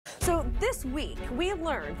So this week, we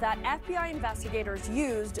learned that FBI investigators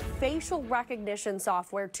used facial recognition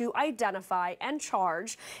software to identify and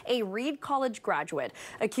charge a Reed College graduate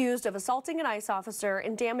accused of assaulting an ICE officer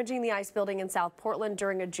and damaging the ICE building in South Portland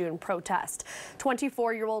during a June protest.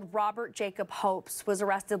 24-year-old Robert Jacob Hopes was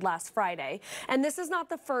arrested last Friday, and this is not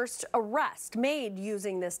the first arrest made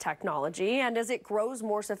using this technology, and as it grows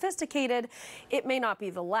more sophisticated, it may not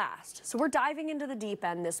be the last. So we're diving into the deep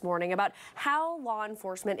end this morning about how law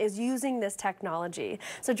enforcement is using this technology.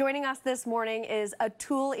 So joining us this morning is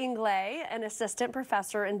Atul Ingle, an assistant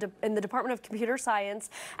professor in the Department of Computer Science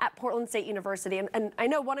at Portland State University. And I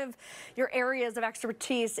know one of your areas of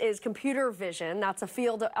expertise is computer vision. That's a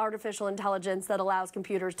field of artificial intelligence that allows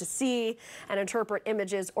computers to see and interpret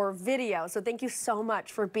images or video. So thank you so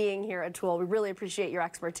much for being here, Atul. We really appreciate your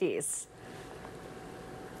expertise.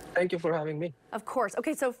 Thank you for having me. Of course.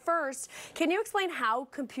 Okay, so first, can you explain how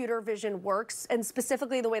computer vision works and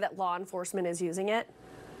specifically the way that law enforcement is using it?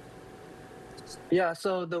 Yeah,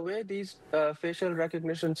 so the way these facial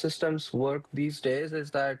recognition systems work these days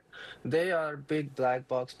is that they are big black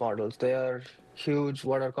box models. They are huge,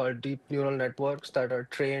 what are called deep neural networks that are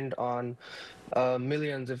trained on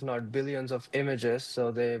millions, if not billions, of images.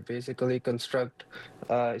 So they basically construct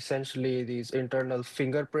essentially these internal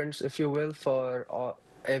fingerprints, if you will, for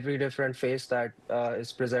every different face that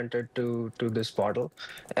is presented to this model.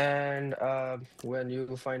 And when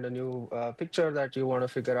you find a new picture that you want to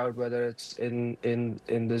figure out whether it's in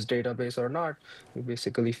this database or not, you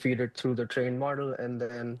basically feed it through the trained model, and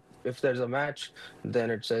then if there's a match,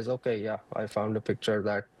 then it says, okay, yeah, I found a picture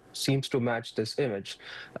that seems to match this image.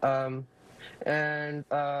 And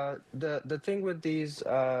the thing with these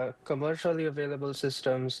commercially available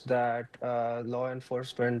systems that law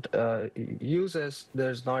enforcement uses,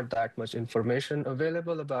 there's not that much information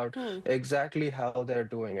available about exactly how they're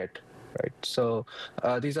doing it. Right. So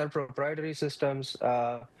these are proprietary systems,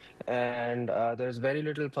 and there's very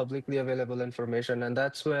little publicly available information. And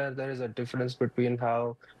that's where there is a difference between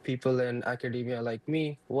how people in academia like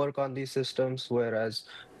me work on these systems, whereas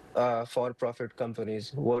for-profit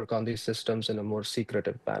companies work on these systems in a more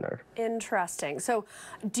secretive manner. Interesting. So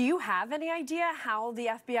do you have any idea how the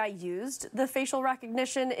FBI used the facial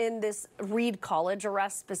recognition in this Reed College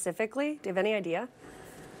arrest specifically? Do you have any idea?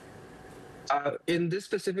 In this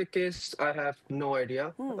specific case, I have no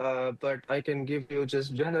idea, but I can give you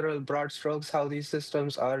just general broad strokes how these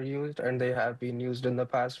systems are used, and they have been used in the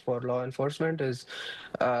past for law enforcement. Is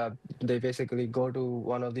they basically go to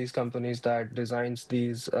one of these companies that designs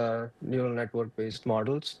these neural network-based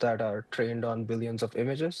models that are trained on billions of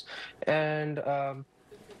images, um,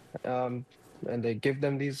 and they give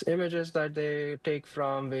them these images that they take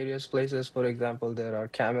from various places. For example, there are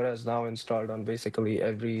cameras now installed on basically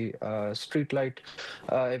every street light,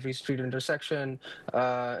 every street intersection,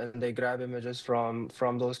 and they grab images from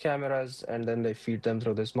those cameras, and then they feed them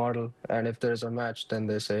through this model. And if there's a match, then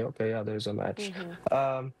they say, okay, yeah, there's a match. Could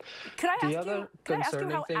I ask you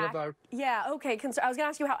concerning thing about... Yeah, okay. I was going to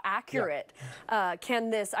ask you how accurate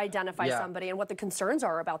can this identify somebody and what the concerns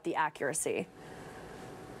are about the accuracy.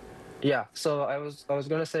 Yeah, so I was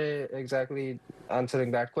going to say exactly answering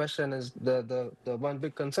that question is the one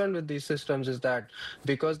big concern with these systems is that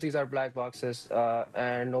because these are black boxes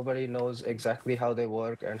and nobody knows exactly how they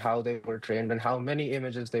work and how they were trained and how many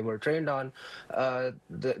images they were trained on,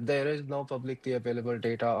 there is no publicly available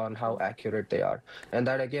data on how accurate they are. And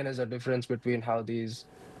that again is a difference between how these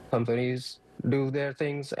companies do their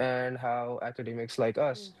things and how academics like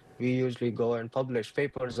us, we usually go and publish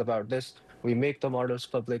papers about this. We make the models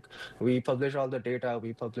public, we publish all the data,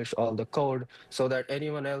 we publish all the code so that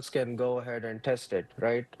anyone else can go ahead and test it,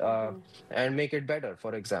 right? And make it better,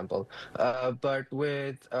 for example. But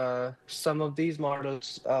with some of these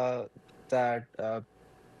models that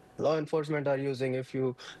law enforcement are using, if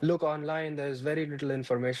you look online, there's very little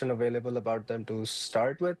information available about them to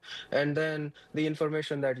start with. And then the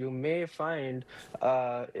information that you may find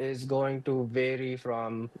is going to vary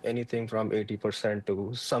from anything from 80%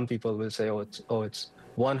 to some people will say, it's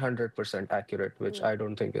 100% accurate, which I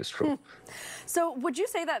don't think is true. So would you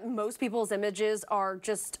say that most people's images are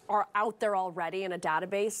out there already in a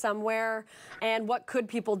database somewhere? And what could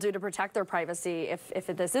people do to protect their privacy if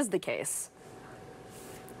this is the case?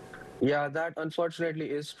 Yeah, that unfortunately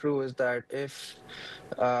is true, is that if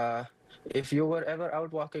you were ever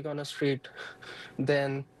out walking on a street,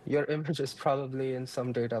 then your image is probably in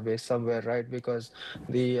some database somewhere, right? Because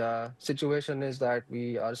the situation is that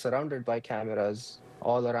we are surrounded by cameras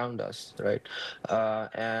all around us, right?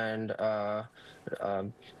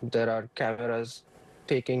 There are cameras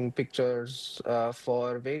taking pictures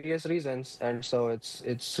for various reasons, and so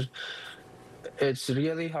It's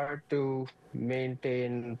really hard to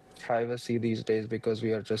maintain privacy these days because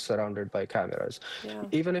we are just surrounded by cameras. Yeah.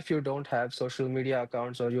 Even if you don't have social media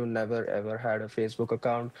accounts or you never ever had a Facebook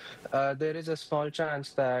account, there is a small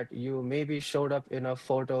chance that you maybe showed up in a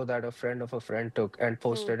photo that a friend took and Mm.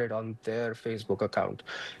 posted it on their Facebook account.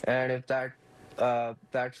 And if that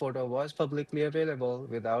photo was publicly available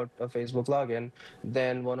without a Facebook login,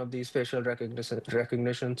 then one of these facial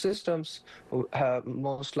recognition systems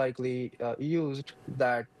most likely used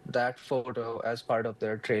that photo as part of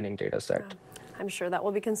their training data Yeah. set. I'm sure that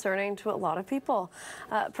will be concerning to a lot of people.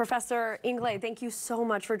 Professor Ingle, thank you so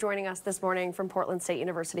much for joining us this morning from Portland State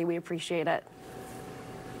University. We appreciate it.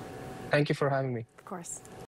 Thank you for having me. Of course.